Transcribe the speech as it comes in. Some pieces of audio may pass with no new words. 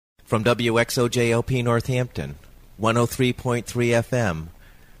From WXOJLP Northampton, 103.3 FM,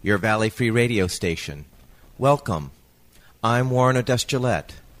 your Valley Free radio station. Welcome. I'm Warren Odess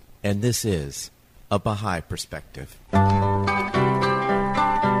Gillette, and this is A Baha'i Perspective.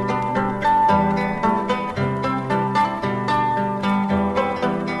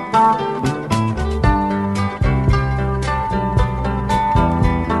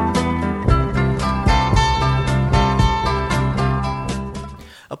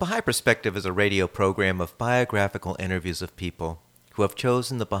 A Baha'i Perspective is a radio program of biographical interviews of people who have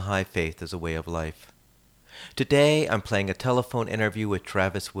chosen the Baha'i faith as a way of life. Today, I'm playing a telephone interview with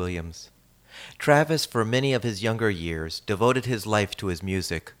Travis Williams. Travis, for many of his younger years, devoted his life to his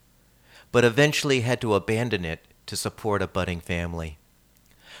music, but eventually had to abandon it to support a budding family.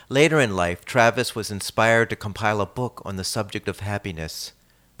 Later in life, Travis was inspired to compile a book on the subject of happiness,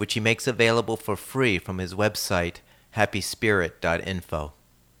 which he makes available for free from his website, happyspirit.info.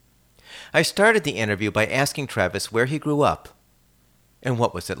 I started the interview by asking Travis where he grew up and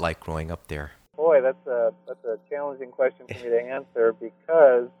what was it like growing up there. Boy, that's a challenging question for me to answer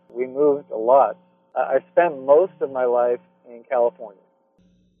because we moved a lot. I spent most of my life in California.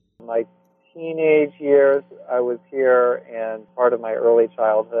 My teenage years, I was here, and part of my early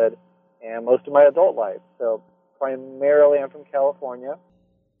childhood, and most of my adult life. So primarily I'm from California,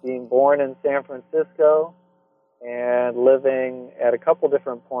 being born in San Francisco, and living at a couple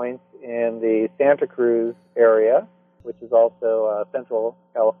different points in the Santa Cruz area, which is also Central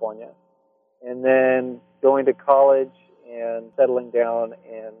California, and then going to college and settling down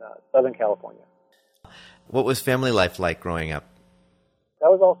in Southern California. What was family life like growing up?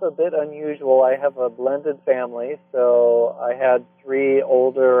 That was also a bit unusual. I have a blended family, so I had three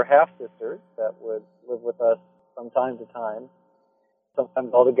older half-sisters that would live with us from time to time,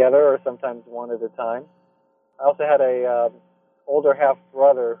 sometimes all together or sometimes one at a time. I also had a older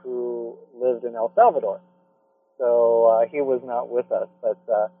half-brother who lived in El Salvador, so he was not with us. But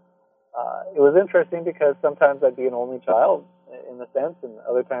it was interesting because sometimes I'd be an only child in a sense, and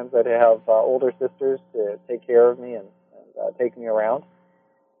other times I'd have older sisters to take care of me and take me around.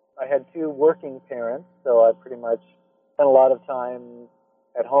 I had two working parents, so I pretty much spent a lot of time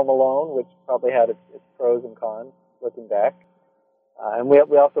at home alone, which probably had its pros and cons looking back. And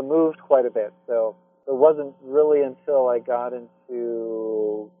we also moved quite a bit, so it wasn't really until I got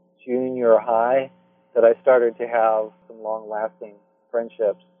into junior high that I started to have some long-lasting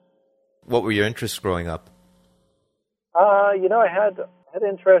friendships. What were your interests growing up? I had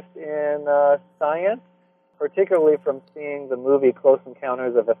interest in science, particularly from seeing the movie Close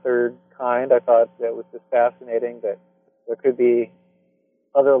Encounters of a Third Kind. I thought it was just fascinating that there could be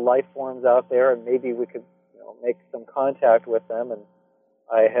other life forms out there, and maybe we could make some contact with them. And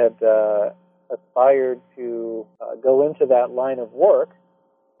I had aspired to go into that line of work,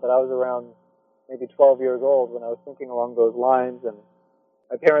 but I was around maybe 12 years old when I was thinking along those lines, and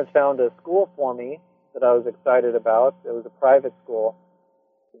my parents found a school for me that I was excited about. It was a private school.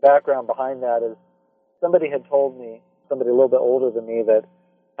 The background behind that is somebody had told me, somebody a little bit older than me, that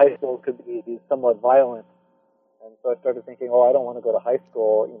high school could be somewhat violent. And so I started thinking, I don't want to go to high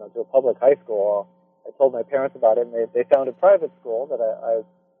school, to a public high school. I told my parents about it, and they found a private school that I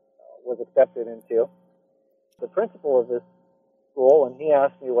was accepted into. The principal of this school, when he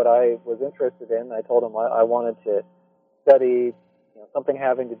asked me what I was interested in, I told him I wanted to study something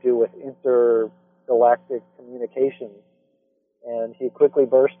having to do with intergalactic communications. And he quickly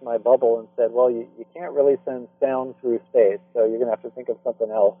burst my bubble and said, well, you can't really send sound through space, so you're going to have to think of something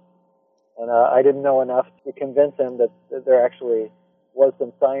else. And I didn't know enough to convince him that there actually was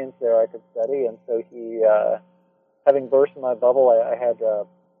some science there I could study. And so he, having burst my bubble, I had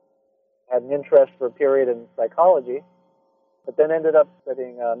an interest for a period in psychology, but then ended up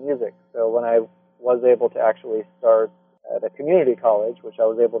studying music. So when I was able to actually start at a community college, which I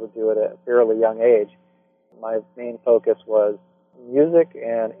was able to do at a fairly young age, my main focus was music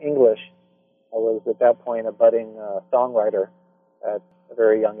and English. I was at that point a budding songwriter at a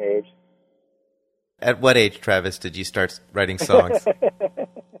very young age. At what age, Travis, did you start writing songs?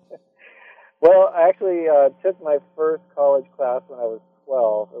 Well, I actually took my first college class when I was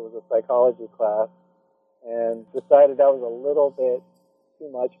 12. It was a psychology class, and decided that was a little bit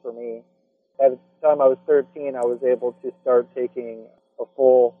too much for me. At the time I was 13, I was able to start taking a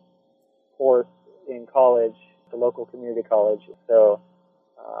full course in college, the local community college. So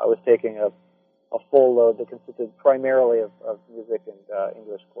I was taking a full load that consisted primarily of music and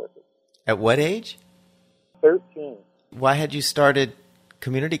English courses. At what age? 13. Why had you started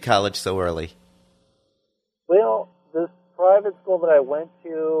community college so early? Well, this private school that I went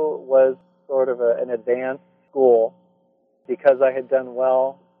to was sort of an advanced school. Because I had done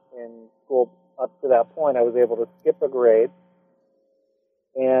well in school up to that point, I was able to skip a grade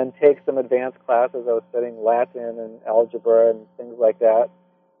and take some advanced classes. I was studying Latin and algebra and things like that.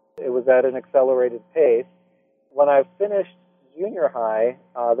 It was at an accelerated pace. When I finished junior high,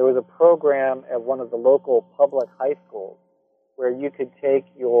 there was a program at one of the local public high schools where you could take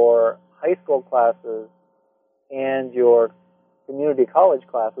your high school classes and your community college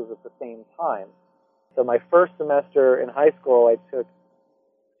classes at the same time. So my first semester in high school, I took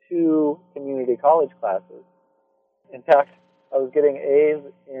 2 community college classes. In fact, I was getting A's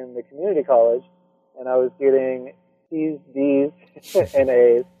in the community college, and I was getting C's, D's, and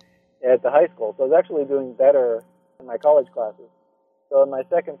A's at the high school. So I was actually doing better in my college classes. So in my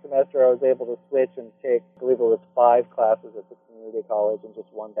second semester, I was able to switch and take, I believe it was 5 classes at the community college and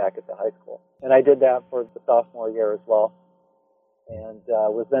just 1 back at the high school. And I did that for the sophomore year as well, and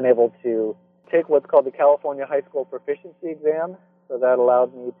was then able to take what's called the California High School Proficiency Exam. So that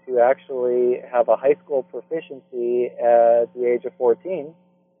allowed me to actually have a high school proficiency at the age of 14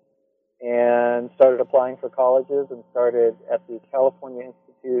 and started applying for colleges and started at the California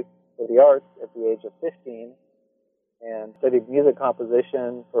Institute for the Arts at the age of 15 and studied music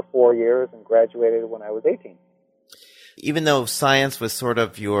composition for 4 years and graduated when I was 18. Even though science was sort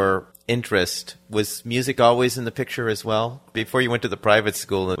of your interest, was music always in the picture as well? Before you went to the private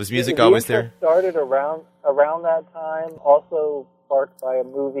school, was music always there? It started around that time, also sparked by a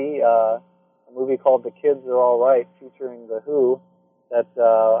movie called The Kids Are All Right, featuring The Who, that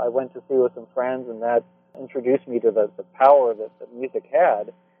I went to see with some friends, and that introduced me to the power that music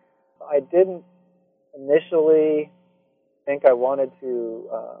had. I didn't initially think I wanted to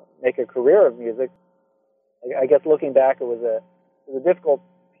make a career of music. I guess looking back, it was a difficult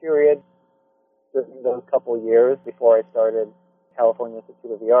period those couple of years before I started California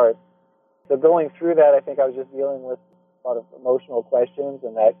Institute of the Arts. So going through that, I think I was just dealing with a lot of emotional questions,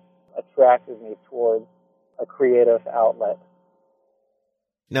 and that attracted me towards a creative outlet.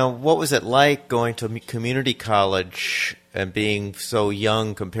 Now, what was it like going to community college and being so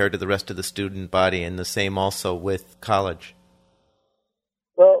young compared to the rest of the student body, and the same also with college?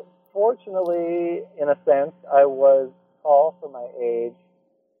 Well, fortunately, in a sense, I was tall for my age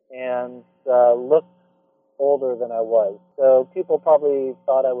and looked older than I was. So people probably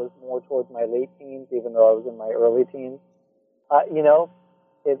thought I was more towards my late teens, even though I was in my early teens.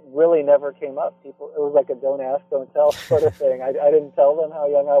 It really never came up. It was like a don't ask, don't tell sort of thing. I didn't tell them how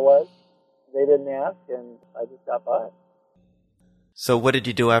young I was. They didn't ask, and I just got by. So what did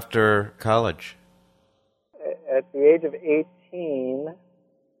you do after college? At the age of 18,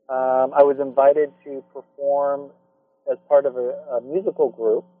 I was invited to perform as part of a musical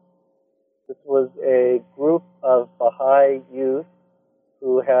group. This was a group of Bahá'í youth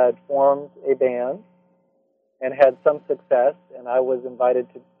who had formed a band and had some success, and I was invited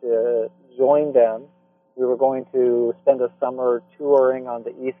to join them. We were going to spend a summer touring on the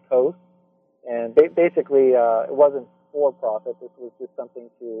East Coast, and basically it wasn't for profit. This was just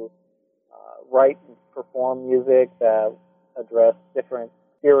something to write and perform music that addressed different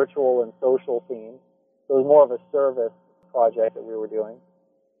spiritual and social themes. So it was more of a service project that we were doing.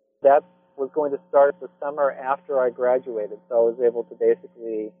 That was going to start the summer after I graduated, so I was able to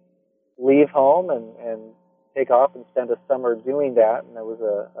basically leave home and take off and spend a summer doing that, and it was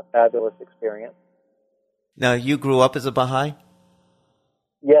a fabulous experience. Now, you grew up as a Baha'i?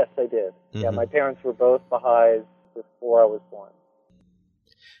 Yes, I did. Mm-hmm. Yeah, my parents were both Baha'is before I was born.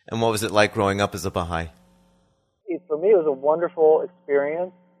 And what was it like growing up as a Baha'i? For me, it was a wonderful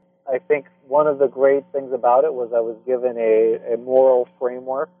experience. I think one of the great things about it was I was given a moral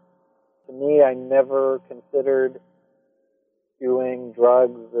framework. To me, I never considered doing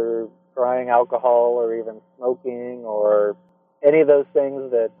drugs or trying alcohol or even smoking or any of those things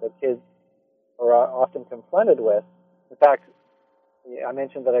that the kids are often confronted with. In fact, I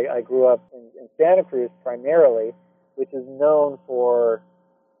mentioned that I grew up in Santa Cruz primarily, which is known for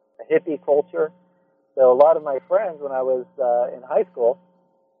a hippie culture. So a lot of my friends, when I was in high school,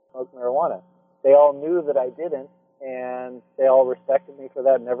 smoked marijuana. They all knew that I didn't, and they all respected me for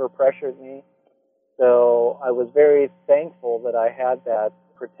that, never pressured me. So I was very thankful that I had that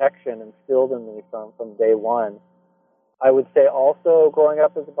protection instilled in me from day one. I would say also growing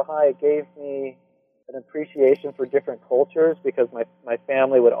up as a Baha'i, it gave me an appreciation for different cultures because my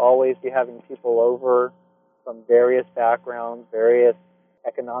family would always be having people over from various backgrounds, various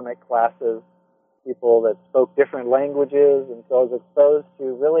economic classes, people that spoke different languages, and so I was exposed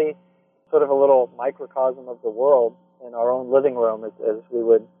to really sort of a little microcosm of the world in our own living room as we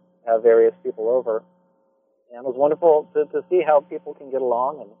would have various people over. And it was wonderful to see how people can get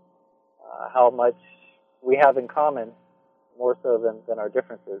along and how much we have in common, more so than our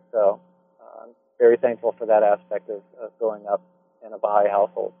differences. So I'm very thankful for that aspect of growing up in a Baha'i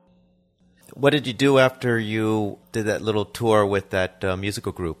household. What did you do after you did that little tour with that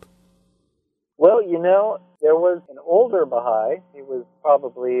musical group? Well, there was an older Baha'i. He was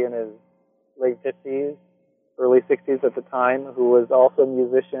probably in his late 50s, early 60s at the time, who was also a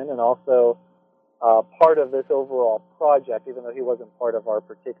musician and also part of this overall project, even though he wasn't part of our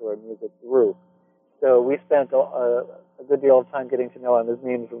particular music group. So we spent a good deal of time getting to know him. His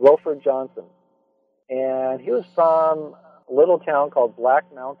name's Wilford Johnson. And he was from a little town called Black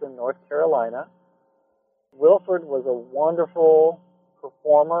Mountain, North Carolina. Wilford was a wonderful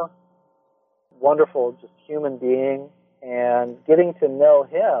performer, wonderful just human being, and getting to know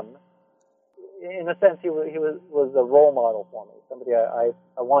him, in a sense, he was a role model for me, somebody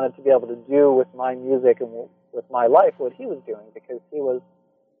I wanted to be able to do with my music and with my life what he was doing, because he was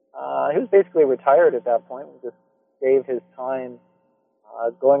basically retired at that point and just gave his time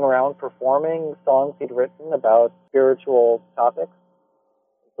going around performing songs he'd written about spiritual topics,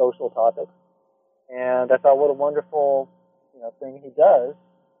 social topics. And I thought, what a wonderful thing he does.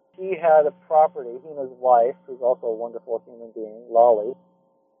 He had a property, he and his wife, who's also a wonderful human being, Lolly.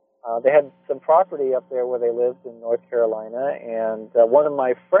 They had some property up there where they lived in North Carolina, and one of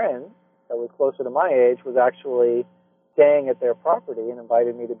my friends that was closer to my age was actually staying at their property and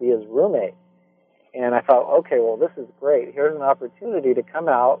invited me to be his roommate. And I thought, okay, well, this is great. Here's an opportunity to come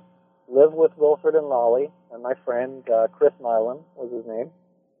out, live with Wilford and Lolly, and my friend, Chris Milam was his name,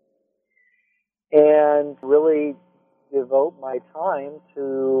 and really devote my time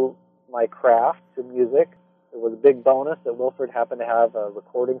to my craft, to music. It was a big bonus that Wilford happened to have a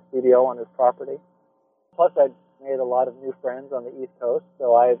recording studio on his property. Plus, I'd made a lot of new friends on the East Coast,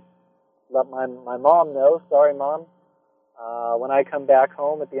 so I let my mom know, sorry, Mom, when I come back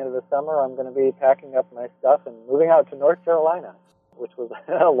home at the end of the summer, I'm going to be packing up my stuff and moving out to North Carolina, which was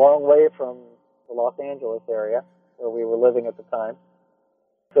a long way from the Los Angeles area where we were living at the time.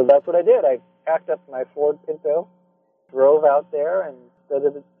 So that's what I did. I packed up my Ford Pinto, drove out there, and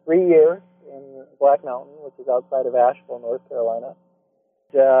spent 3 years in Black Mountain, which is outside of Asheville, North Carolina.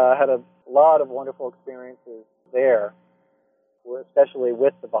 Had a lot of wonderful experiences there, especially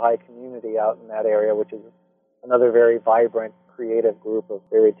with the Baha'i community out in that area, which is another very vibrant, creative group of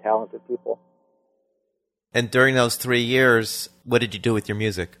very talented people. And during those 3 years, what did you do with your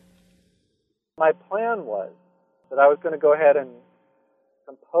music? My plan was that I was going to go ahead and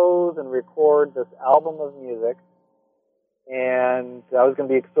compose and record this album of music, and I was going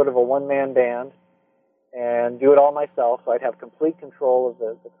to be sort of a one-man band and do it all myself, so I'd have complete control of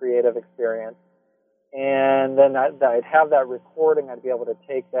the creative experience. And then I'd have that recording, I'd be able to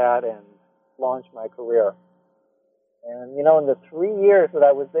take that and launch my career. And, in the 3 years that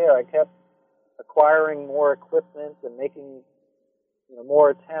I was there, I kept acquiring more equipment and making,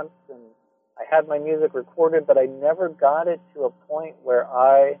 more attempts, and I had my music recorded, but I never got it to a point where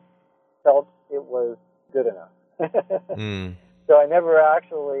I felt it was good enough. So I never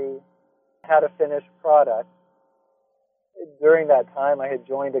actually had a finished product. During that time, I had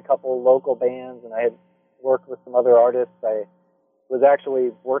joined a couple local bands, and I had worked with some other artists. I was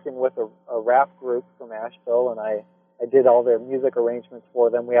actually working with a rap group from Asheville, and I did all their music arrangements for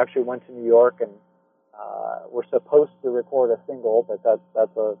them. We actually went to New York and were supposed to record a single, but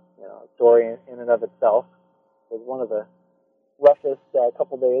that's a story in and of itself. It was one of the roughest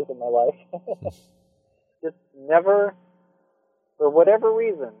couple days of my life. Just never, for whatever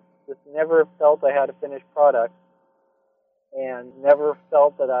reason, just never felt I had a finished product, and never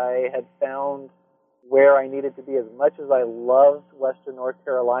felt that I had found where I needed to be. As much as I loved Western North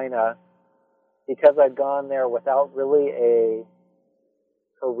Carolina, because I'd gone there without really a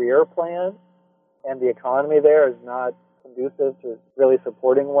career plan, and the economy there is not conducive to really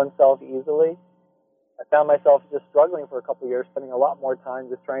supporting oneself easily, I found myself just struggling for a couple of years, spending a lot more time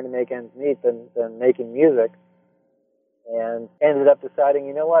just trying to make ends meet than making music, and ended up deciding,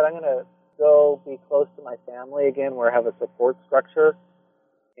 you know what, I'm going to go be close to my family again, where I have a support structure,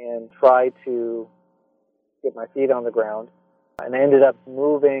 and try to get my feet on the ground. And I ended up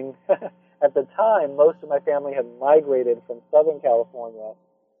moving. At the time, most of my family had migrated from Southern California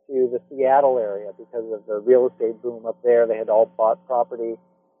to the Seattle area because of the real estate boom up there. They had all bought property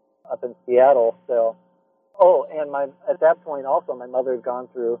up in Seattle. So, and at that point also, my mother had gone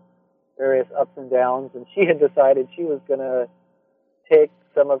through various ups and downs, and she had decided she was going to take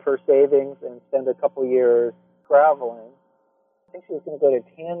some of her savings and spend a couple years traveling. I think she was going to go to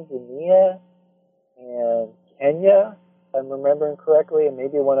Tanzania and Kenya, if I'm remembering correctly, and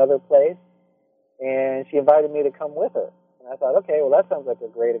maybe one other place. And she invited me to come with her. And I thought, okay, well, that sounds like a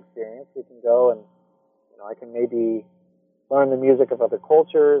great experience. We can go and, I can maybe learn the music of other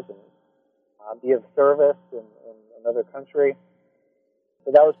cultures and be of service in another country.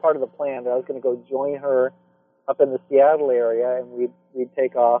 So that was part of the plan, that I was going to go join her up in the Seattle area, and we'd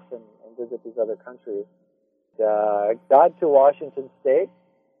take off and visit these other countries. Got to Washington State.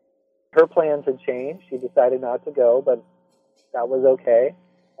 Her plans had changed. She decided not to go, but that was okay.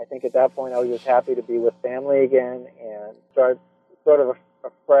 I think at that point I was just happy to be with family again and start sort of a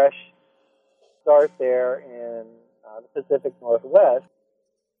fresh start there in the Pacific Northwest,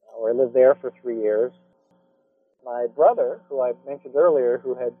 where I lived there for 3 years. My brother, who I mentioned earlier,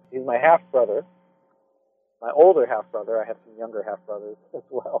 he's my half-brother, my older half-brother. I have some younger half-brothers as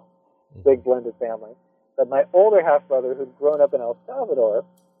well, big blended family. But my older half-brother, who'd grown up in El Salvador,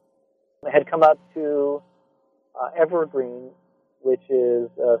 had come up to Evergreen, which is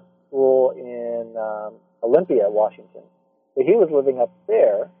a school in Olympia, Washington. So he was living up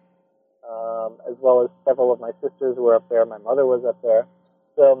there, as well as several of my sisters were up there. My mother was up there.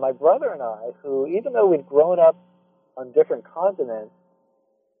 So my brother and I, who, even though we'd grown up on different continents,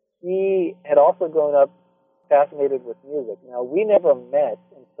 he had also grown up fascinated with music. Now, we never met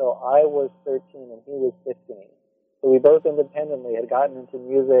until I was 13 and he was 15. So we both independently had gotten into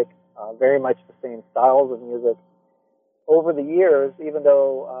music, very much the same styles of music. Over the years, even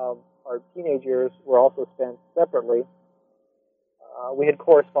though our teenage years were also spent separately, we had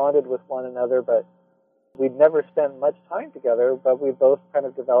corresponded with one another, but we'd never spent much time together, but we both kind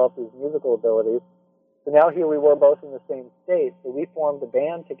of developed these musical abilities. So now here we were both in the same state, so we formed a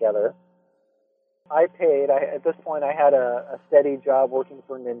band together. At this point I had a steady job working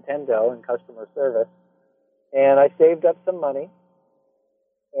for Nintendo in customer service, and I saved up some money,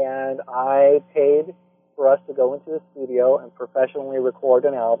 and I paid for us to go into the studio and professionally record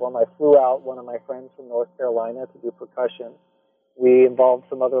an album. I flew out one of my friends from North Carolina to do percussion. We involved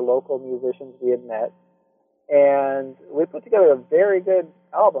some other local musicians we had met, and we put together a very good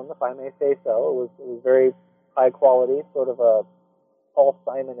album, if I may say so. It was very high quality, sort of a Paul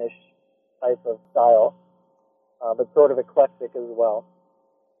Simon-ish type of style, but sort of eclectic as well.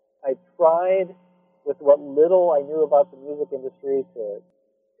 I tried, with what little I knew about the music industry, to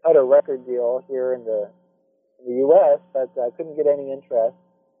cut a record deal here in the U.S., but I couldn't get any interest.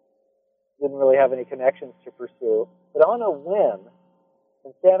 Didn't really have any connections to pursue. But on a whim,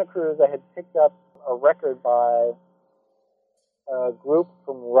 in Santa Cruz, I had picked up a record by a group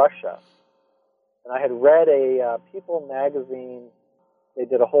from Russia. And I had read a People magazine. They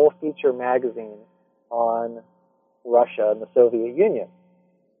did a whole feature magazine on Russia and the Soviet Union.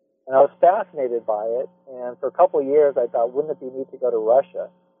 And I was fascinated by it. And for a couple of years, I thought, wouldn't it be neat to go to Russia?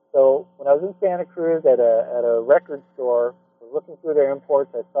 So when I was in Santa Cruz at a record store, I was looking through their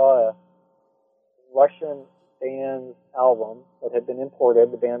imports, I saw a Russian band's album that had been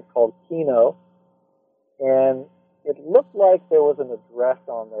imported. The band's called Kino. And it looked like there was an address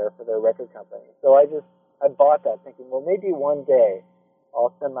on there for their record company. So I bought that thinking, well, maybe one day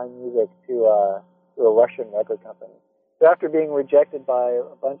I'll send my music to a Russian record company. So after being rejected by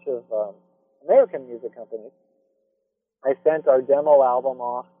a bunch of American music companies, I sent our demo album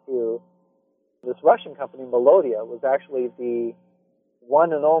off to this Russian company, Melodia. It was actually the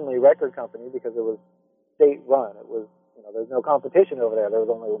one and only record company because it was state-run. It was, there's no competition over there. There was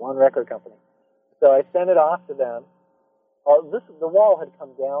only one record company. So I sent it off to them. The wall had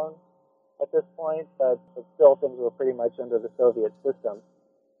come down at this point, but still things were pretty much under the Soviet system.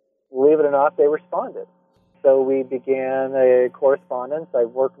 Believe it or not, they responded. So we began a correspondence. I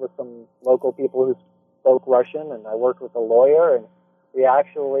worked with some local people who spoke Russian, and I worked with a lawyer, and we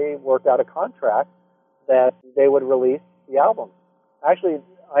actually worked out a contract that they would release the album. Actually,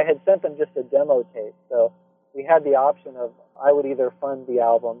 I had sent them just a demo tape, so we had the option of I would either fund the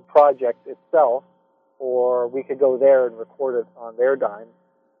album project itself, or we could go there and record it on their dime.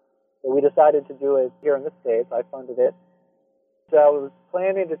 So we decided to do it here in the States. I funded it. So I was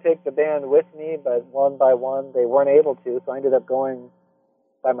planning to take the band with me, but one by one they weren't able to, so I ended up going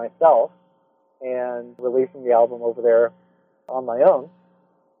by myself and releasing the album over there on my own.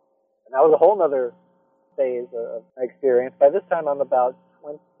 And that was a whole other phase of my experience. By this time I'm about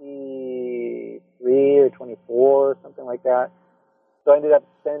 23 or 24, something like that. So I ended up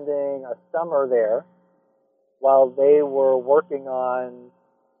spending a summer there while they were working on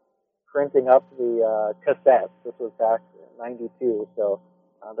printing up the cassettes. This was back in 92, so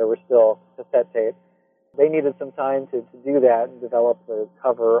there were still cassette tapes. They needed some time to do that and develop the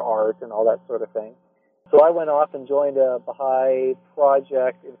cover art and all that sort of thing. So I went off and joined a Bahá'í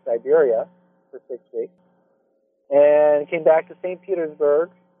project in Siberia for 6 weeks and came back to St. Petersburg,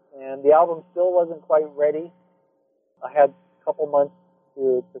 and the album still wasn't quite ready. I had a couple months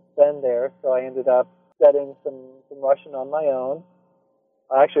to spend there, so I ended up studying some Russian on my own,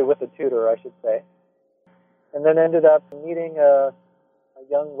 actually with a tutor, I should say, and then ended up meeting a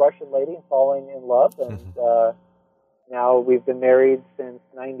young Russian lady and falling in love, and now we've been married since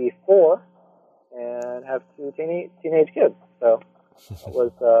 '94 and have two teenage kids. So it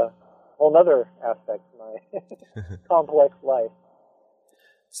was a whole other aspect of my complex life.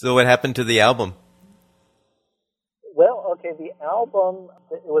 So what happened to the album? Well, okay, the album,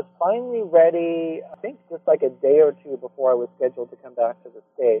 it was finally ready, I think just like a day or two before I was scheduled to come back to the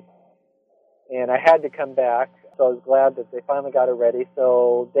States. And I had to come back, so I was glad that they finally got it ready.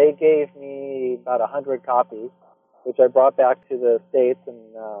 So they gave me about 100 copies, which I brought back to the States, and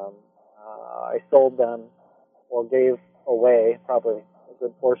I sold them or gave away, probably a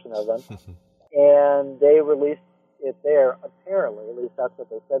good portion of them. And they released it there, apparently, at least that's what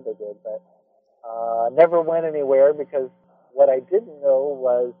they said they did, but never went anywhere, because what I didn't know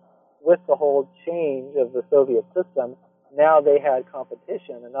was with the whole change of the Soviet system, now they had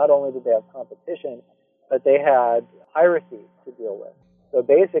competition, and not only did they have competition, but they had piracy to deal with. So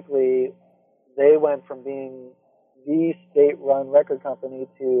basically, they went from being the state-run record company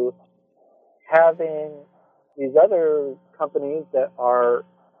to having these other companies that are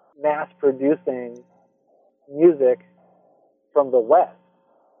mass-producing music from the West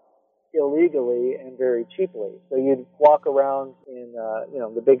illegally and very cheaply. So you'd walk around in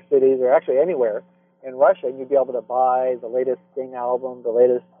the big cities, or actually anywhere in Russia, and you'd be able to buy the latest Sting album, the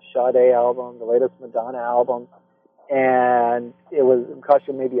latest Sade album, the latest Madonna album, and it would cost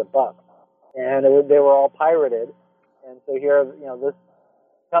you maybe $1. And they were all pirated. And so here, this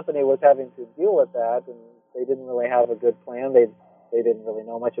company was having to deal with that, and they didn't really have a good plan. They didn't really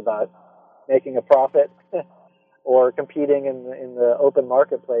know much about making a profit or competing in the open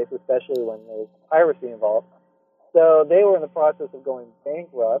marketplace, especially when there's piracy involved. So they were in the process of going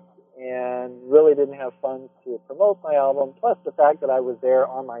bankrupt and really didn't have funds to promote my album, plus the fact that I was there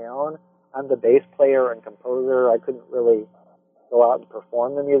on my own. I'm the bass player and composer. I couldn't really go out and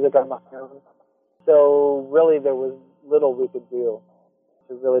perform the music on my own. So really there was little we could do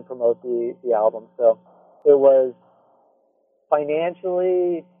to really promote the album. So it was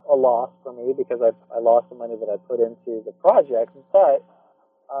financially a loss for me, because I lost the money that I put into the project, but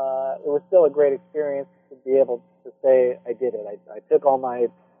it was still a great experience to be able to say I did it. I took all my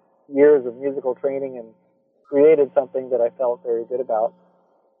years of musical training and created something that I felt very good about.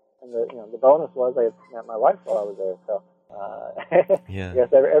 And the bonus was I met my wife while I was there. So Yeah. yes,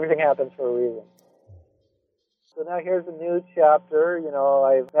 everything happens for a reason. So now here's a new chapter.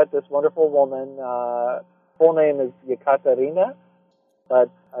 I've met this wonderful woman. Full name is Yekaterina, but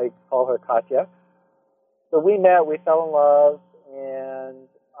I call her Katya. So we met, we fell in love, and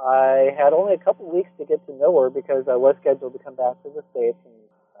I had only a couple weeks to get to know her, because I was scheduled to come back to the States, and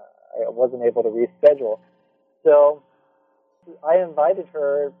I wasn't able to reschedule. So I invited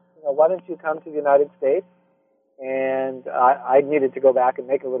her, why don't you come to the United States? And I needed to go back and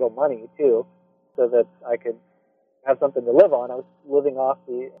make a little money, too, so that I could have something to live on. I was living off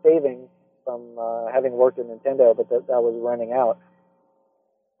the savings from having worked at Nintendo, but that was running out.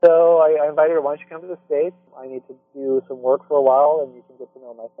 So I invited her, why don't you come to the States? I need to do some work for a while, and you can get to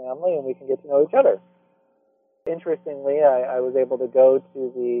know my family, and we can get to know each other. Interestingly, I was able to go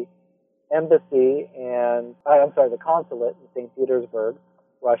to the embassy the consulate in St. Petersburg,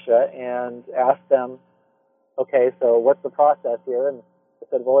 Russia, and ask them, okay, so what's the process here? And I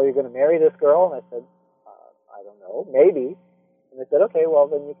said, well, are you going to marry this girl? And I said, I don't know, maybe. And they said, okay, well,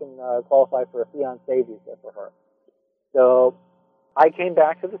 then you can qualify for a fiancé visa for her. So I came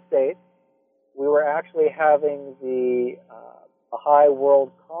back to the States. We were actually having the Bahá'í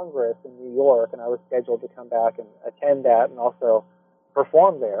World Congress in New York, and I was scheduled to come back and attend that and also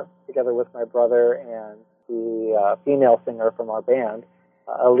perform there together with my brother and the female singer from our band,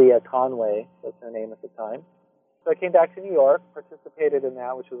 Aaliyah Conway, was her name at the time. So I came back to New York, participated in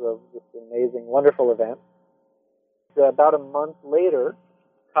that, which was just an amazing, wonderful event. So about a month later,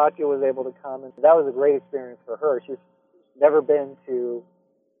 Katya was able to come, and that was a great experience for her. She's never been to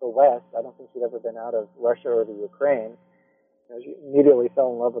the West. I don't think she'd ever been out of Russia or the Ukraine. She immediately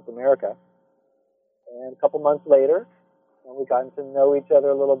fell in love with America. And a couple months later, we got to know each other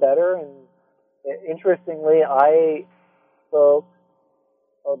a little better. And interestingly, I spoke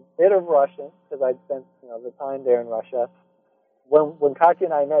a bit of Russian, because I'd spent the time there in Russia. When Katya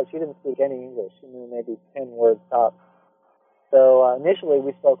and I met, she didn't speak any English. She knew maybe 10 words tops. So initially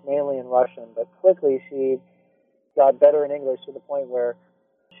we spoke mainly in Russian, but quickly she got better in English to the point where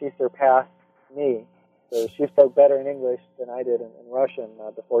she surpassed me. So she spoke better in English than I did in Russian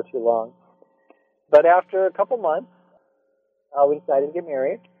before too long. But after a couple months, we decided to get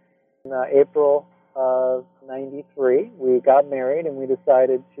married in April of 93, we got married and we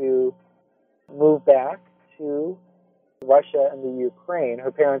decided to move back to Russia and the Ukraine.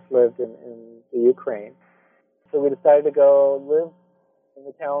 Her parents lived in the Ukraine. So we decided to go live in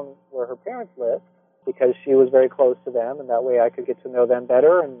the town where her parents lived because she was very close to them, and that way I could get to know them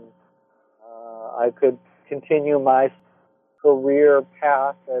better, and I could continue my career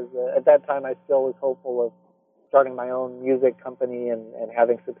path. At that time, I still was hopeful of starting my own music company and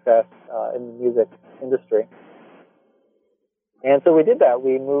having success in the music industry. And so we did that.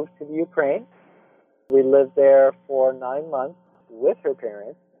 We moved to the Ukraine. We lived there for 9 months with her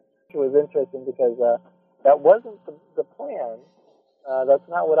parents. It was interesting because that wasn't the plan. That's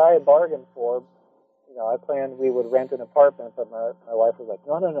not what I had bargained for. You know, I planned we would rent an apartment, but my wife was like,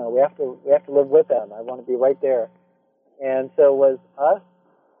 no, we have to live with them. I want to be right there. And so it was us,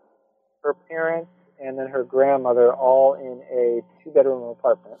 her parents, and then her grandmother all in a 2-bedroom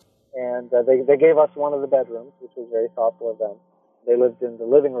apartment. And they gave us one of the bedrooms, which was very thoughtful of them. They lived in the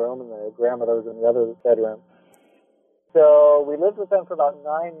living room, and the grandmother was in the other bedroom. So we lived with them for about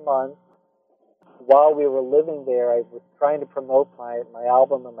 9 months. While we were living there, I was trying to promote my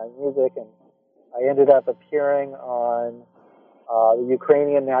album and my music, and I ended up appearing on the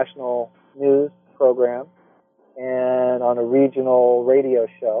Ukrainian national news program and on a regional radio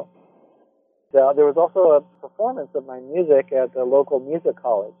show. There was also a performance of my music at the local music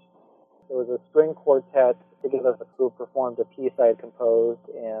college. There was a string quartet together who performed a piece I had composed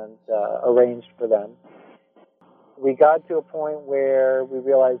and arranged for them. We got to a point where we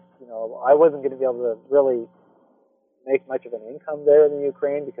realized, I wasn't going to be able to really make much of an income there in the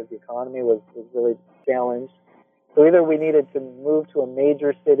Ukraine because the economy was really challenged. So either we needed to move to a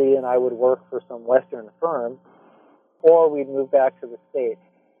major city and I would work for some Western firm, or we'd move back to the States.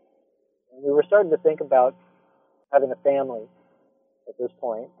 And we were starting to think about having a family at this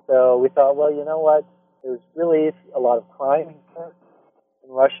point. So we thought, well, you know what? There's really a lot of crime here in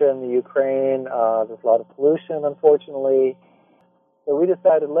Russia and the Ukraine. There's a lot of pollution, unfortunately. So we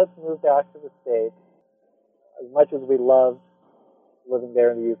decided, let's move back to the States. As much as we loved living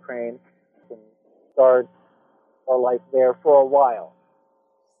there in the Ukraine, and start our life there for a while.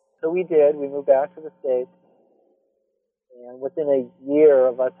 So we did. We moved back to the States. And within a year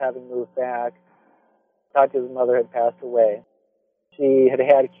of us having moved back, Katya's mother had passed away. She had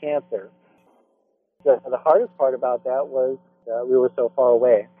had cancer. So the hardest part about that was we were so far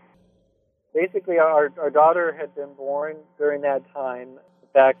away. Basically, our daughter had been born during that time. In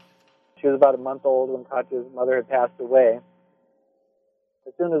fact, she was about a month old when Katya's mother had passed away.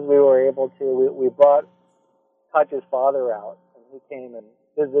 As soon as we were able to, we brought Katya's father out, and he came and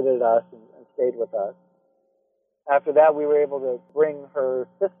visited us and stayed with us. After that, we were able to bring her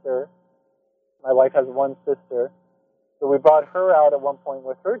sister. My wife has one sister. So we brought her out at one point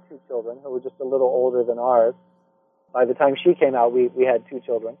with her 2 children, who were just a little older than ours. By the time she came out, we had 2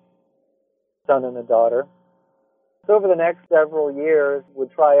 children, a son and a daughter. So over the next several years,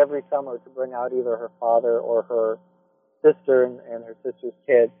 we'd try every summer to bring out either her father or her sister and her sister's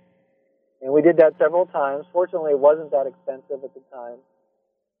kids. And we did that several times. Fortunately, it wasn't that expensive at the time.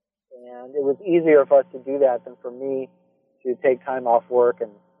 And it was easier for us to do that than for me to take time off work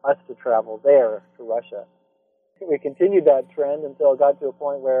and us to travel there to Russia. We continued that trend until it got to a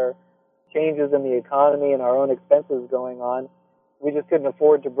point where changes in the economy and our own expenses going on, we just couldn't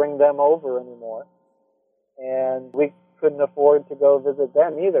afford to bring them over anymore. And we couldn't afford to go visit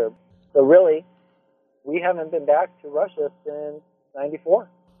them either. So really, we haven't been back to Russia since 94.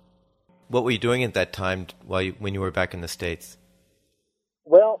 What were you doing at that time when you were back in the States?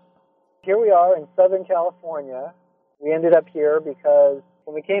 Well, here we are in Southern California. We ended up here because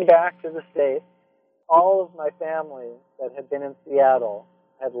when we came back to the States, all of my family that had been in Seattle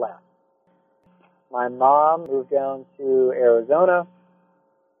had left. My mom moved down to Arizona.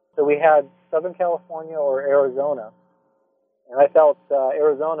 So we had Southern California or Arizona. And I felt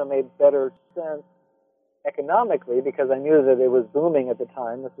Arizona made better sense economically because I knew that it was booming at the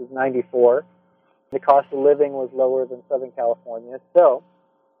time. This was 94. The cost of living was lower than Southern California. So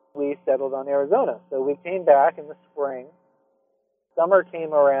we settled on Arizona. So we came back in the spring. Summer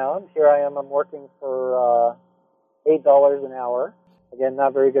came around. Here I am. I'm working for $8 an hour. Again,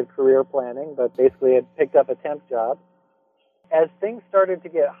 not very good career planning, but basically I picked up a temp job. As things started to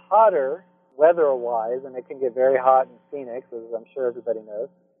get hotter, weather-wise, and it can get very hot in Phoenix, as I'm sure everybody knows,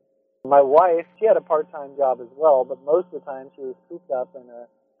 my wife, she had a part-time job as well, but most of the time she was cooped up in a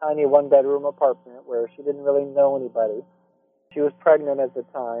tiny one-bedroom apartment where she didn't really know anybody. She was pregnant at the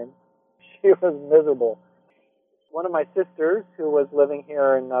time. She was miserable. One of my sisters, who was living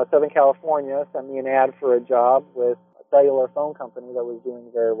here in Southern California, sent me an ad for a job with a cellular phone company that was doing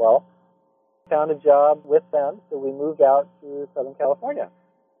very well. found a job with them, so we moved out to Southern California.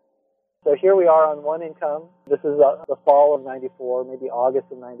 So here we are on one income. This is the fall of 94, maybe August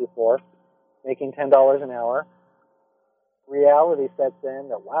of 94, making $10 an hour. Reality sets in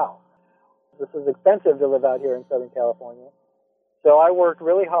that, wow, this is expensive to live out here in Southern California. So I worked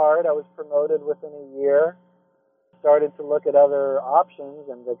really hard. I was promoted within a year, started to look at other options,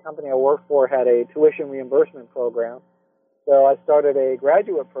 and the company I worked for had a tuition reimbursement program. So I started a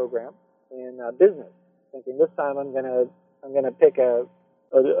graduate program in business, thinking this time I'm gonna pick a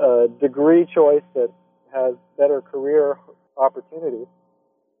degree choice that has better career opportunities.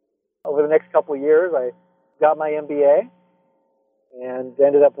 Over the next couple of years, I got my MBA and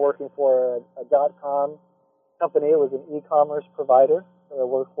ended up working for a .com company. It was an e-commerce provider that I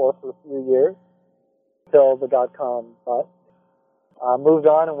worked for a few years until the .com bust. Moved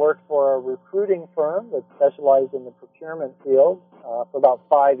on and worked for a recruiting firm that specialized in the procurement field for about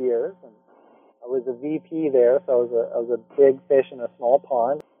 5 years. And I was a VP there, so I was a big fish in a small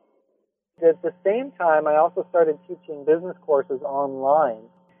pond. At the same time, I also started teaching business courses online.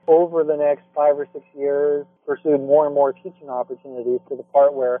 Over the next 5 or 6 years, pursued more and more teaching opportunities to the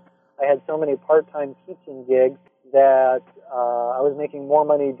part where I had so many part-time teaching gigs that I was making more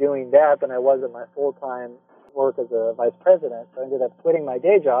money doing that than I was at my full-time work as a vice president. So I ended up quitting my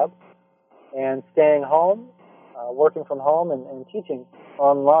day job and staying home, working from home and teaching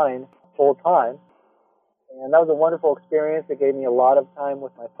online full-time. And that was a wonderful experience. It gave me a lot of time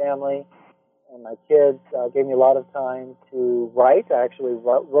with my family and my kids. Gave me a lot of time to write. I actually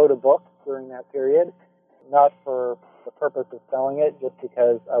wrote a book during that period, not for the purpose of selling it, just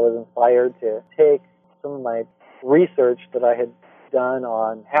because I was inspired to take some of my research that I had done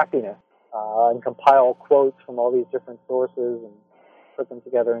on happiness and compile quotes from all these different sources and put them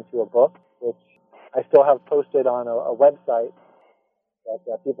together into a book, which I still have posted on a website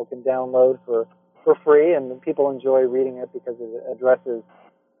that people can download for free, and people enjoy reading it because it addresses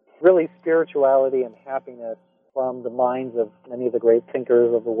really spirituality and happiness from the minds of many of the great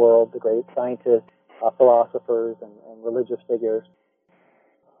thinkers of the world, the great scientists, philosophers, and religious figures.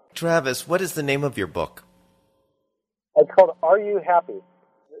 Travis, what is the name of your book? It's called Are You Happy?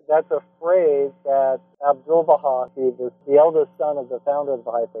 That's a phrase that Abdu'l-Baha, the eldest son of the founder of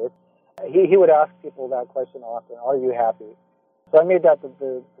the Bahá'í Faith, he would ask people that question often, are you happy? So I made that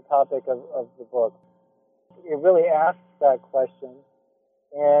the topic of the book. It really asks that question.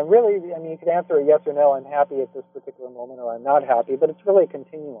 And really, I mean, you could answer a yes or no, I'm happy at this particular moment, or I'm not happy, but it's really a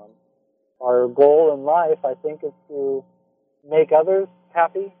continuum. Our goal in life, I think, is to make others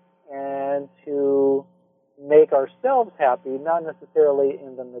happy and to make ourselves happy, not necessarily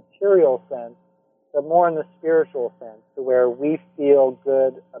in the material sense, but more in the spiritual sense, to where we feel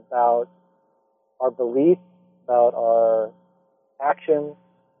good about our beliefs, about our actions,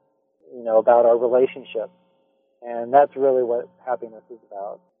 about our relationships. And that's really what happiness is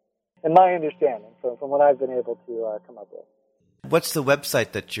about, in my understanding, from what I've been able to come up with. What's the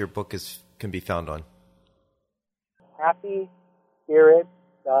website that your book can be found on?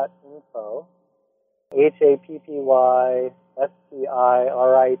 happyspirit.info,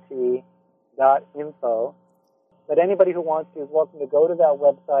 happyspirit.info. But anybody who wants to is welcome to go to that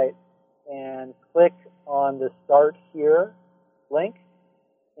website and click on the Start Here link.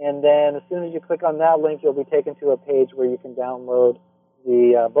 And then as soon as you click on that link, you'll be taken to a page where you can download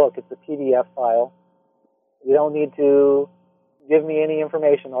the book. It's a PDF file. You don't need to give me any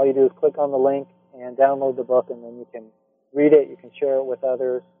information. All you do is click on the link and download the book, and then you can read it. You can share it with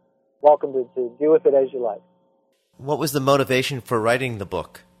others. Welcome to do with it as you like. What was the motivation for writing the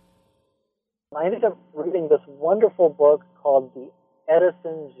book? I ended up reading this wonderful book called The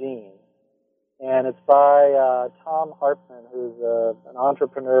Edison Gene. And it's by Tom Hartman, who's an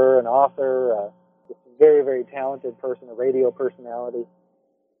entrepreneur, an author, just a very, very talented person, a radio personality.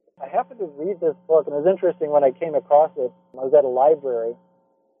 I happened to read this book, and it was interesting when I came across it. I was at a library.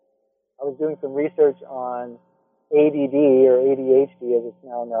 I was doing some research on ADD, or ADHD as it's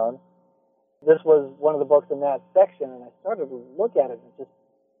now known. This was one of the books in that section, and I started to look at it and just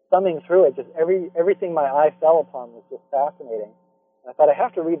thumbing through it. Just everything my eye fell upon was just fascinating. I thought, I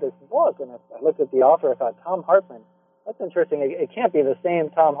have to read this book, and I looked at the author. I thought, Tom Hartman, that's interesting. It can't be the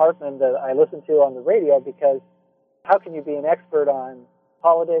same Tom Hartman that I listened to on the radio, because how can you be an expert on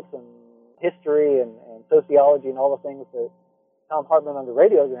politics and history and sociology and all the things that Tom Hartman on the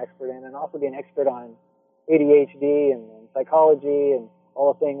radio is an expert in, and also be an expert on ADHD and psychology and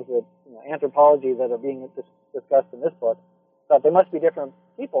all the things that, anthropology that are being discussed in this book? I thought they must be different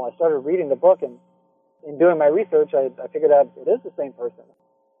people. I started reading the book, and in doing my research, I figured out it is the same person.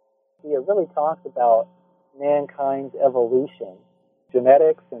 It really talks about mankind's evolution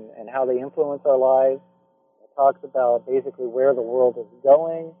genetics and how they influence our lives. It talks about basically where the world is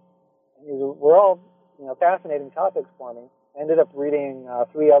going. And these were all, fascinating topics for me. I ended up reading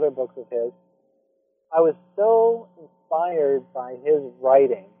 3 other books of his. I was so inspired by his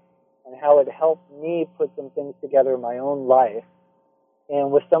writing and how it helped me put some things together in my own life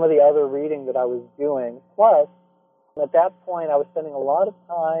and with some of the other reading that I was doing. Plus, at that point, I was spending a lot of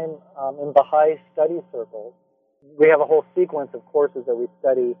time in Bahá'í study circles. We have a whole sequence of courses that we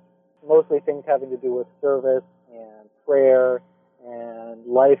study, mostly things having to do with service and prayer and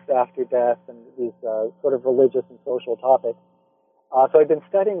life after death and these sort of religious and social topics. So I've been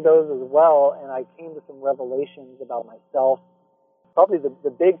studying those as well, and I came to some revelations about myself. Probably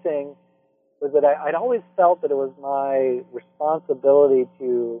the big thing was that I'd always felt that it was my responsibility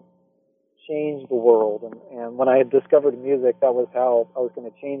to change the world. And when I had discovered music, that was how I was going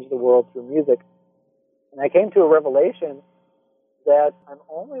to change the world through music. And I came to a revelation that I'm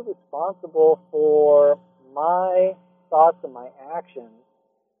only responsible for my thoughts and my actions,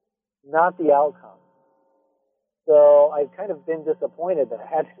 not the outcome. So I've kind of been disappointed that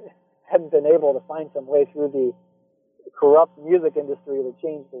I hadn't been able to find some way through the corrupt music industry to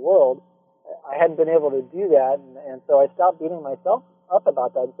change the world. I hadn't been able to do that, and so I stopped beating myself up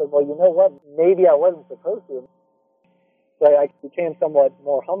about that and said, well, you know what, maybe I wasn't supposed to. So I became somewhat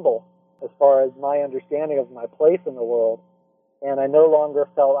more humble as far as my understanding of my place in the world, and I no longer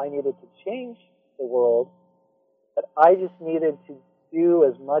felt I needed to change the world, but I just needed to do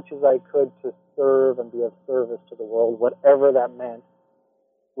as much as I could to serve and be of service to the world, whatever that meant,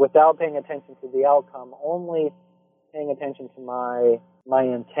 without paying attention to the outcome, only paying attention to my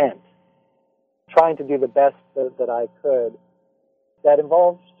intent, trying to do the best that I could. That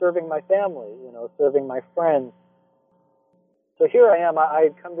involved serving my family, serving my friends. So here I am. I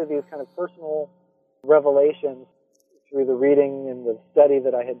had come to these kind of personal revelations through the reading and the study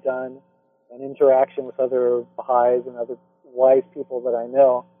that I had done and interaction with other Baha'is and other wise people that I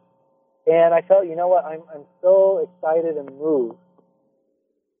know. And I felt, you know what, I'm so excited and moved.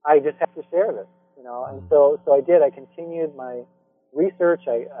 I just have to share this, And so I did. I continued my research.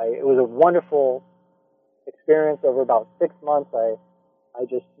 It was a wonderful experience over about 6 months. I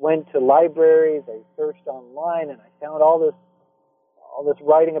just went to libraries. I searched online, and I found all this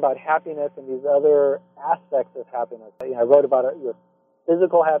writing about happiness and these other aspects of happiness. I wrote about your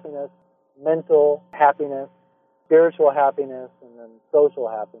physical happiness, mental happiness, spiritual happiness, and then social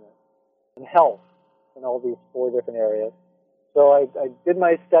happiness, and health in all these 4 different areas. So I did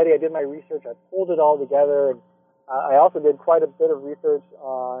my study, I did my research, I pulled it all together, and I also did quite a bit of research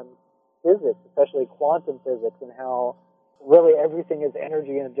on physics, especially quantum physics, and how really everything is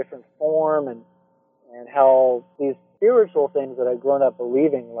energy in a different form, and how these spiritual things that I'd grown up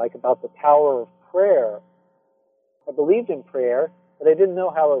believing, like about the power of prayer. I believed in prayer, but I didn't know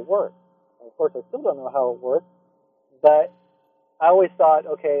how it worked. And of course, I still don't know how it works, but I always thought,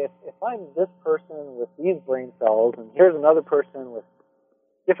 okay, if I'm this person with these brain cells, and here's another person with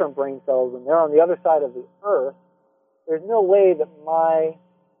different brain cells, and they're on the other side of the earth, there's no way that my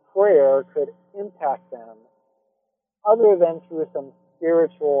prayer could impact them other than through some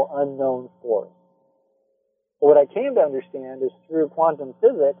spiritual unknown force. But what I came to understand is through quantum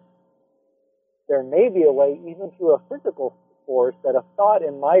physics, there may be a way, even through a physical force, that a thought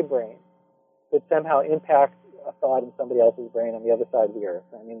in my brain could somehow impact a thought in somebody else's brain on the other side of the earth.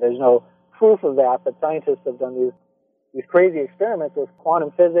 I mean, there's no proof of that, but scientists have done these crazy experiments with quantum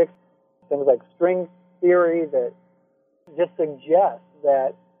physics, things like string theory, that just suggest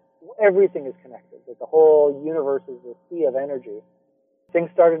that everything is connected, that the whole universe is a sea of energy. Things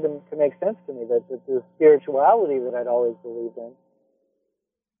started to make sense to me, that the spirituality that I'd always believed in,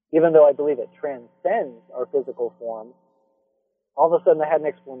 even though I believe it transcends our physical form, all of a sudden I had an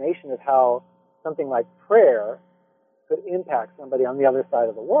explanation of how something like prayer could impact somebody on the other side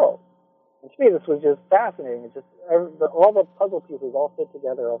of the world. And to me, this was just fascinating. It just all the puzzle pieces all fit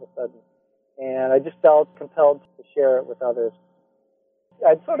together all of a sudden. And I just felt compelled to share it with others.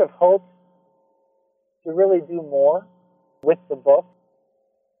 I'd sort of hoped to really do more with the book.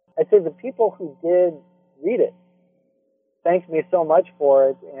 I'd say the people who did read it thanked me so much for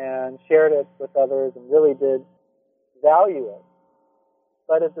it and shared it with others and really did value it.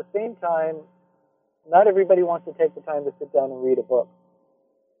 But at the same time, not everybody wants to take the time to sit down and read a book.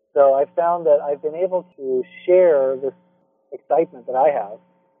 So I found that I've been able to share this excitement that I have.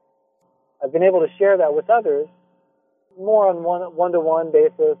 I've been able to share that with others more on one-to-one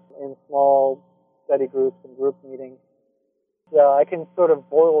basis in small study groups and group meetings. I can sort of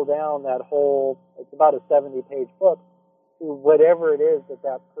boil down that whole, it's about a 70-page book, to whatever it is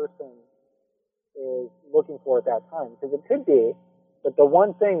that person is looking for at that time. Because it could be But the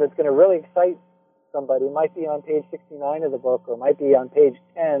one thing that's going to really excite somebody might be on page 69 of the book, or might be on page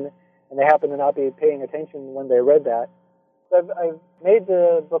 10, and they happen to not be paying attention when they read that. So I've made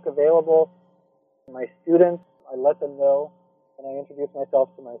the book available to my students. I let them know, and I introduce myself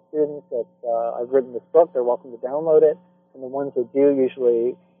to my students that I've written this book. They're welcome to download it. And the ones that do,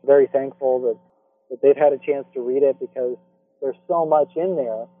 usually very thankful that they've had a chance to read it, because there's so much in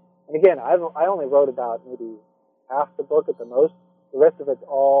there. And again, I only wrote about maybe half the book at the most. The rest of it's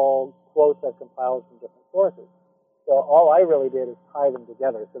all quotes I've compiled from different sources. So all I really did is tie them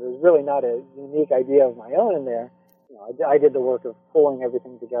together. So there's really not a unique idea of my own in there. You know, I did the work of pulling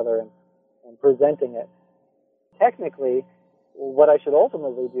everything together and presenting it. Technically, what I should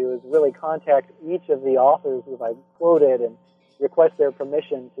ultimately do is really contact each of the authors who I've quoted and request their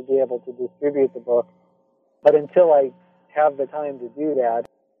permission to be able to distribute the book. But until I have the time to do that,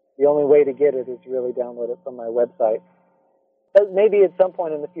 the only way to get it is to really download it from my website. But maybe at some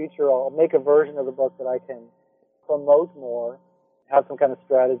point in the future, I'll make a version of the book that I can promote more, have some kind of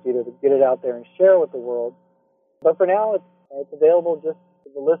strategy to get it out there and share with the world. But for now, it's available just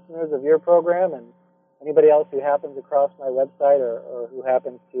to the listeners of your program and anybody else who happens across my website or who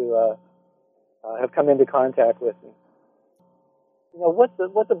happens to have come into contact with me. You know, what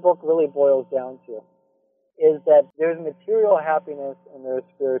the book really boils down to is that there's material happiness and there's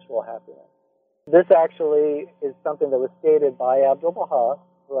spiritual happiness. This actually is something that was stated by Abdu'l-Baha,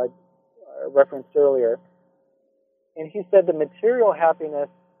 who I referenced earlier. And he said that material happiness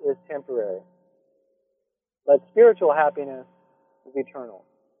is temporary, but spiritual happiness is eternal.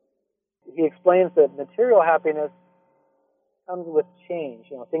 He explains that material happiness comes with change.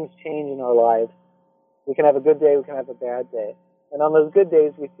 You know, things change in our lives. We can have a good day, we can have a bad day. And on those good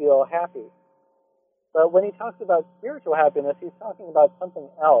days, we feel happy. But when he talks about spiritual happiness, he's talking about something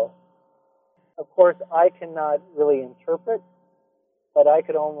else. Of course, I cannot really interpret, but I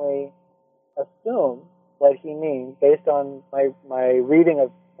could only assume what he means based on my reading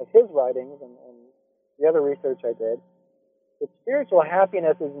of his writings and the other research I did. That spiritual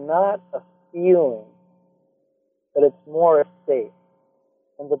happiness is not a feeling, but it's more a state.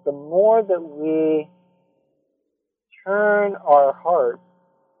 And that the more that we turn our hearts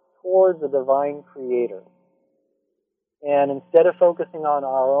towards the divine creator, and instead of focusing on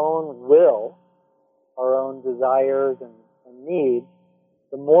our own will, our own desires and needs,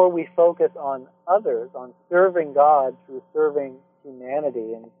 the more we focus on others, on serving God through serving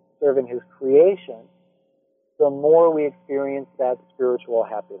humanity and serving His creation, the more we experience that spiritual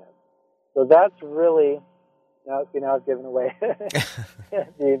happiness. So that's really, now I've given away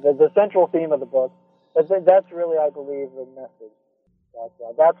the central theme of the book. But that's really, I believe, the message.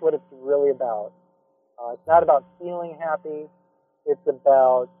 That's what it's really about. It's not about feeling happy. It's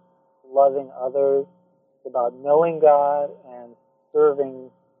about loving others. It's about knowing God and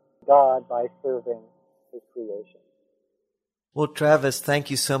serving God by serving His creation. Well, Travis, thank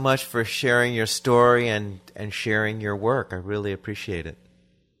you so much for sharing your story and sharing your work. I really appreciate it.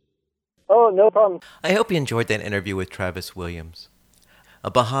 Oh, no problem. I hope you enjoyed that interview with Travis Williams, a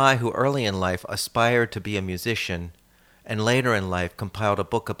Baha'i who early in life aspired to be a musician and later in life compiled a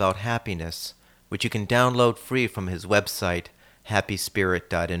book about happiness, which you can download free from his website,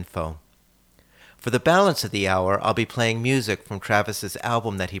 happyspirit.info. For the balance of the hour, I'll be playing music from Travis's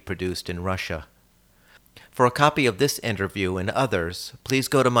album that he produced in Russia. For a copy of this interview and others, please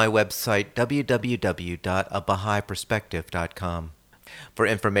go to my website, www.abahaiperspective.com. For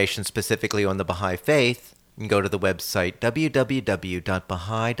information specifically on the Baha'i Faith, you can go to the website,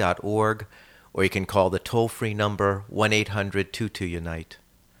 www.baha'i.org, or you can call the toll-free number 1-800-22-UNITE.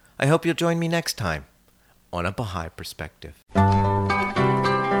 I hope you'll join me next time on A Baha'i Perspective.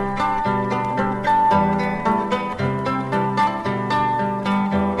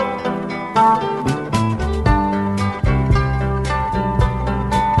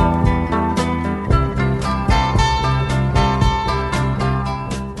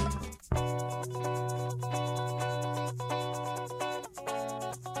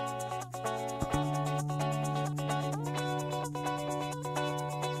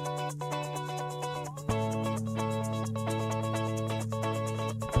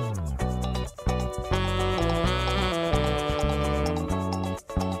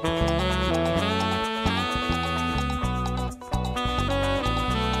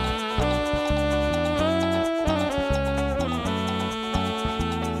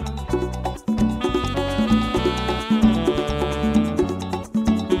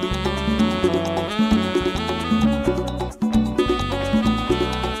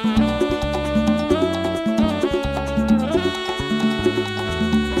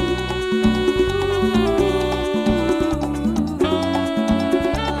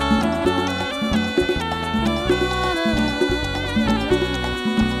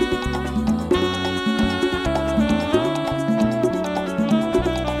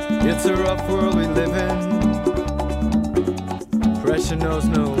 It's a rough world we live in. Pressure knows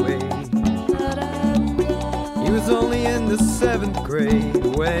no way. He was only in the 7th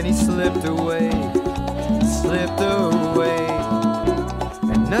grade when he slipped away.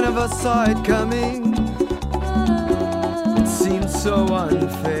 And none of us saw it coming. It seemed so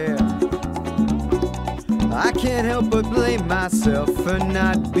unfair. I can't help but blame myself for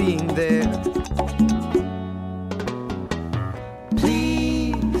not being there.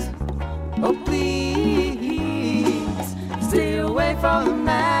 Please, oh please, stay away from the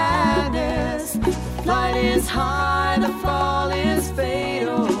madness. The flight is high, the fall is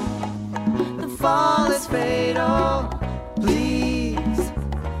fatal. The fall is fatal. Please,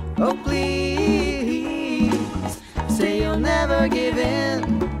 oh please, say you'll never give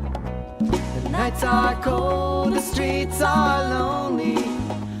in. The nights are cold, the streets are lonely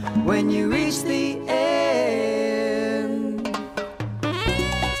when you reach the end.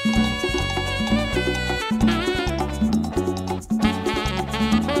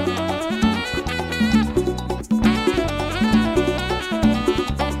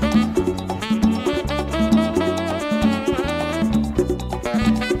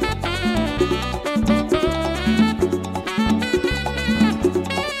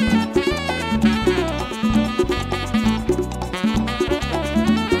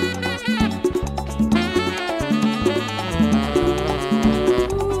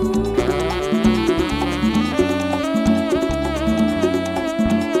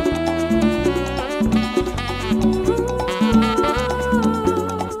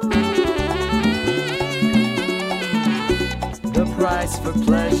 For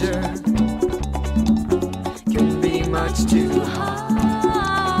pleasure can be much too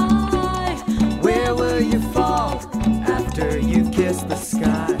high. Where will you fall after you kiss the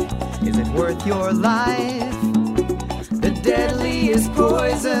sky? Is it worth your life? The deadliest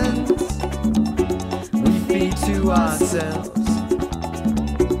poisons we feed to ourselves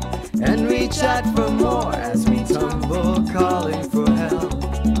and reach out for more as we tumble, calling for help.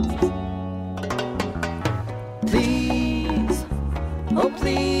 Oh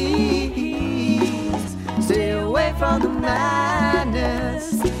please, stay away from the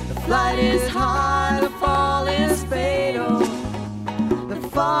madness. The flight is high, the fall is fatal. The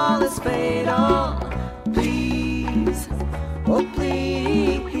fall is fatal. Please, oh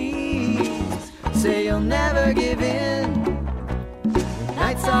please, say you'll never give in. The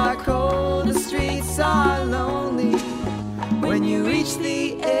nights are cold, the streets are lonely when you reach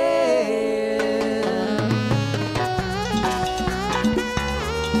the end.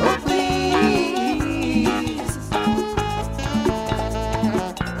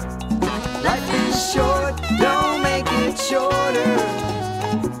 Short, don't make it shorter.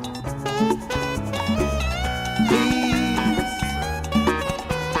 Please,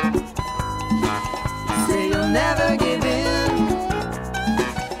 say you'll never give in.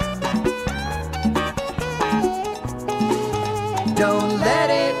 Don't let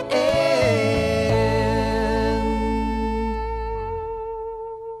it end.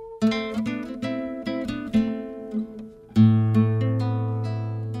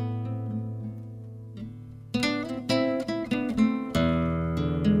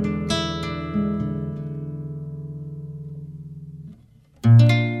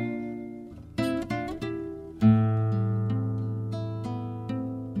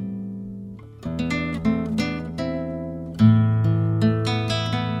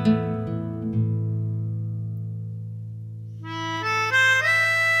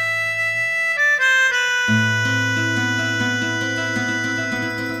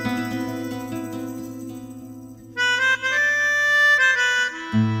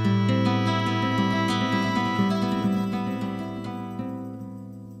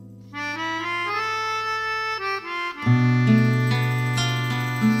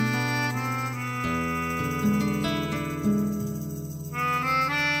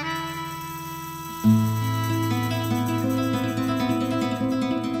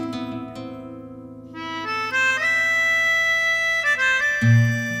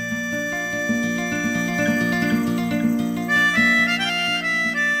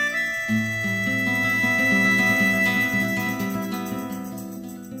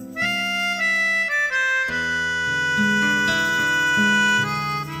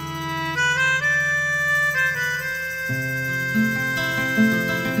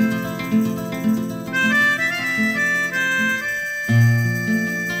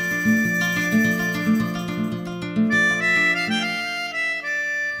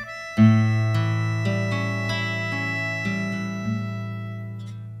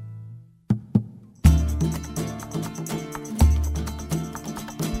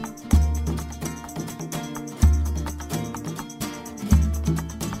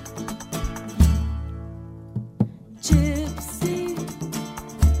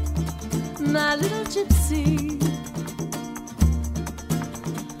 my little gypsy.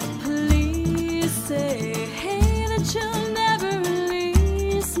 Please say that you'll never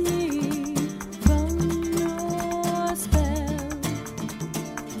release me from your spell,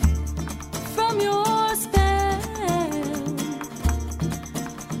 from your spell.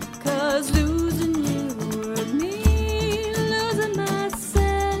 'Cause losing you would mean losing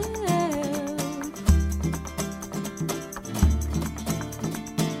myself.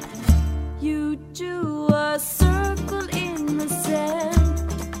 You drew a circle in the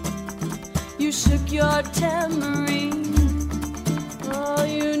sand. You shook your tambourine. Oh,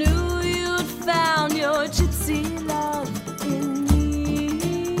 you knew you'd found your gypsy love in me.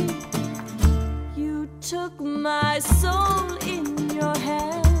 You took my soul in your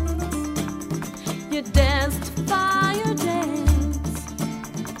hands. You danced fire dance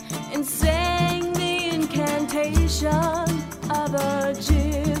and sang the incantation of a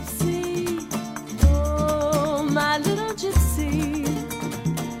gypsy. Oh, my little gypsy.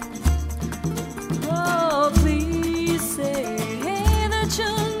 Oh, please say that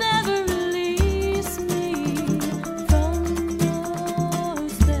you'll never release me from your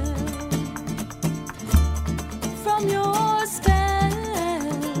spell, from your spell.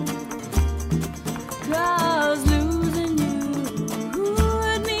 'Cause losing you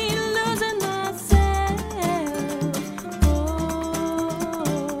would mean losing myself. Oh.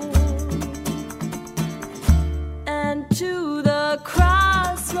 And to the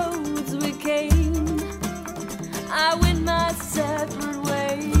crossroads we came. I went my separate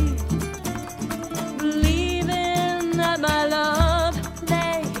way, believing that my love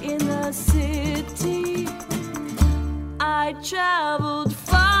lay in the city. I traveled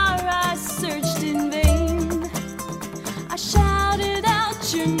far, I searched in vain. I shouted out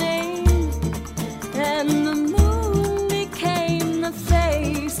your name, and the moon became the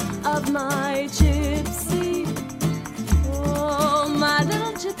face of my gypsy. Oh, my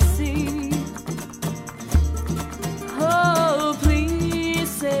little gypsy. Oh, please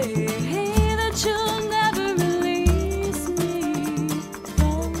say that you'll never release me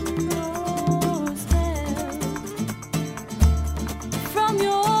from your spell, from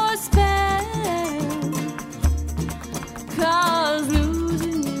your spell. 'Cause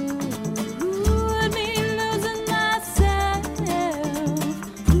losing you would mean losing myself.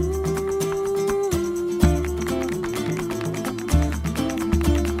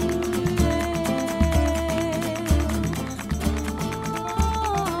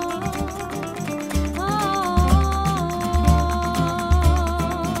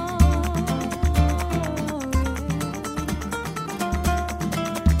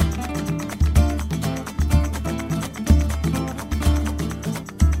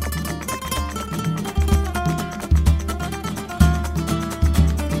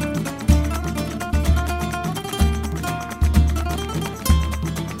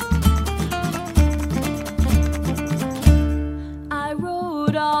 I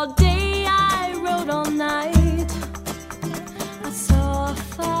rode all day, I rode all night. I saw a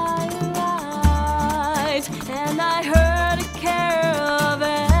firelight, and I heard a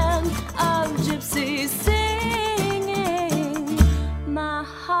caravan of gypsies singing. My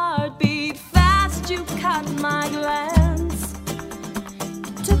heart beat fast, you caught my glance.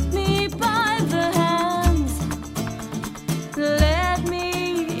 You took me by the hands, led me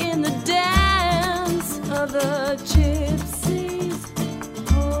in the dance of the gypsies.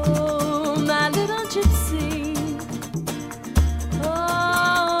 Oh, my little gypsy.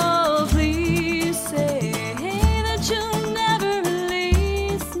 Oh, please say that you'll never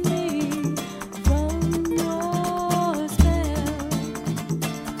release me from your spell,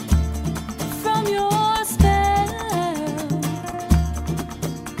 from your spell.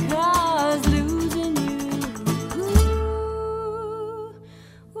 'Cause losing you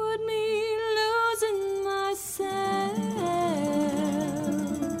would mean losing myself.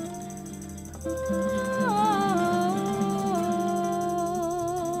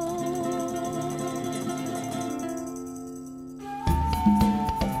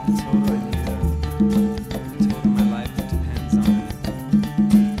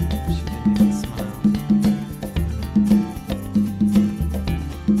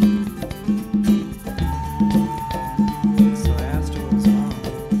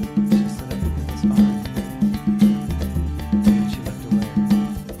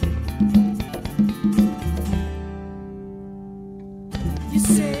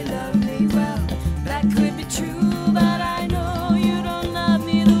 true, but I know you don't love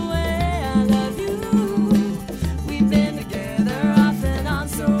me the way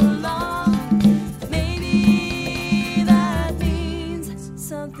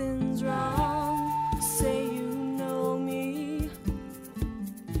something's wrong. You say you know me.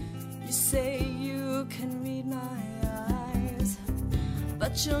 You say you can read my eyes,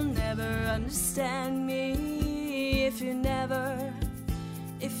 but you'll never understand me if you never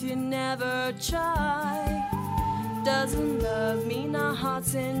try. Doesn't love mean our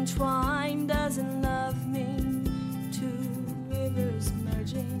hearts entwined? Doesn't love mean two rivers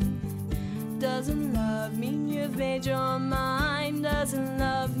merging? Doesn't love mean you've made your mind? Doesn't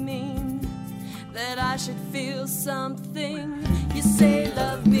love mean that I should feel something? You say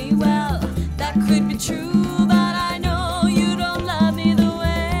love me, well, that could be true, but I know you don't love me the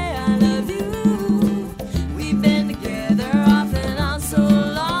way I love you. We've been together off and on so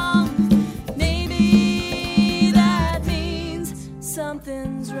long. Maybe that means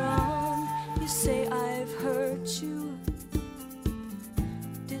something's wrong. You say I've hurt you.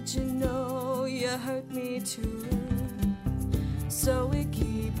 Did you know you hurt me too? So we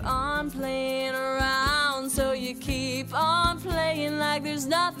keep on playing around. So you keep on playing like there's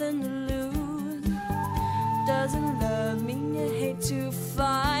nothing to lose. Doesn't love mean you hate to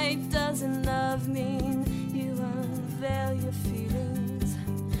fight? Doesn't love mean you unveil your feelings?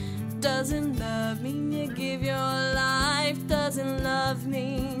 Doesn't love mean you give your life? Doesn't love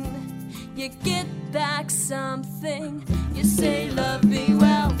mean you get back something? You say love me,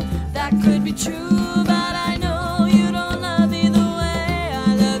 well, that could be true, but I know you don't love me the way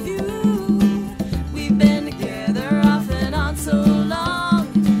I love you. We've been together off and on so long.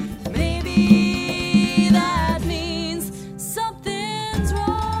 Maybe that means something's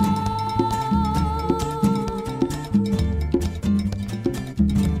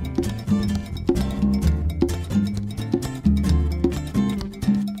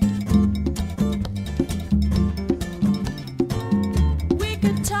We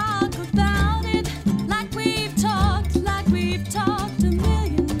could talk about it like we've talked a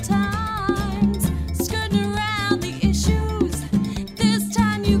million times, skirting around the issues. This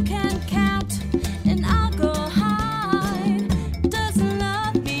time you can count and I'll go hide. Doesn't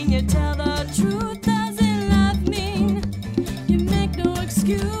love mean you tell the truth? Doesn't love mean you make no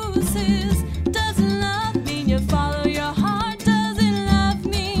excuses? Doesn't love mean you follow your heart? Doesn't love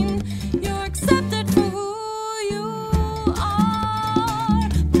mean you're accepted for who you are?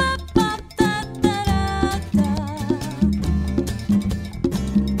 Ba-ba-da-da-da-da.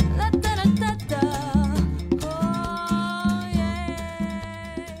 La-da-da-da-da. Oh,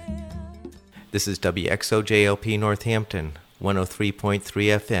 yeah. This is WXOJLP Northampton, 103.3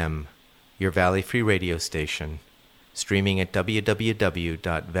 FM, your Valley Free radio station, streaming at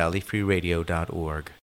www.valleyfreeradio.org.